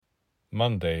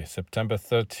Monday, September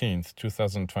 13th,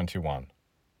 2021.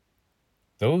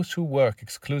 Those who work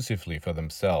exclusively for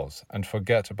themselves and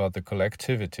forget about the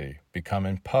collectivity become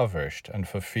impoverished and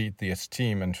forfeit the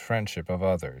esteem and friendship of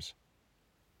others.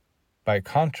 By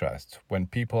contrast, when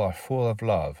people are full of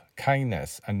love,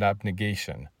 kindness, and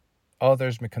abnegation,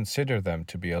 others may consider them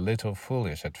to be a little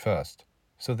foolish at first,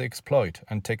 so they exploit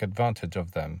and take advantage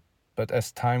of them. But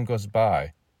as time goes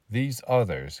by, these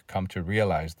others come to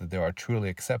realize that they are truly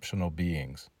exceptional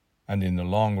beings, and in the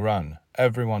long run,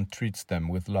 everyone treats them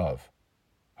with love.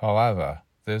 However,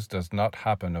 this does not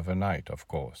happen overnight, of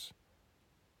course.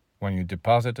 When you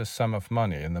deposit a sum of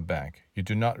money in the bank, you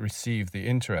do not receive the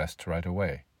interest right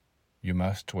away. You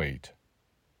must wait.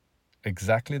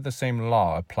 Exactly the same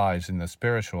law applies in the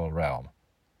spiritual realm.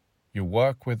 You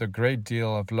work with a great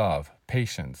deal of love,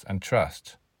 patience, and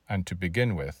trust, and to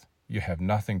begin with, you have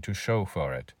nothing to show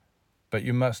for it. But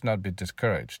you must not be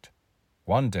discouraged.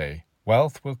 One day,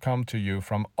 wealth will come to you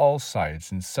from all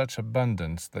sides in such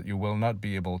abundance that you will not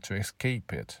be able to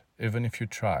escape it, even if you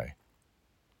try.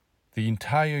 The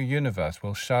entire universe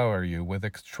will shower you with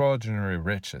extraordinary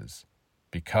riches,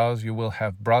 because you will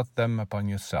have brought them upon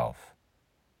yourself.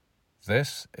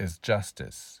 This is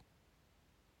justice.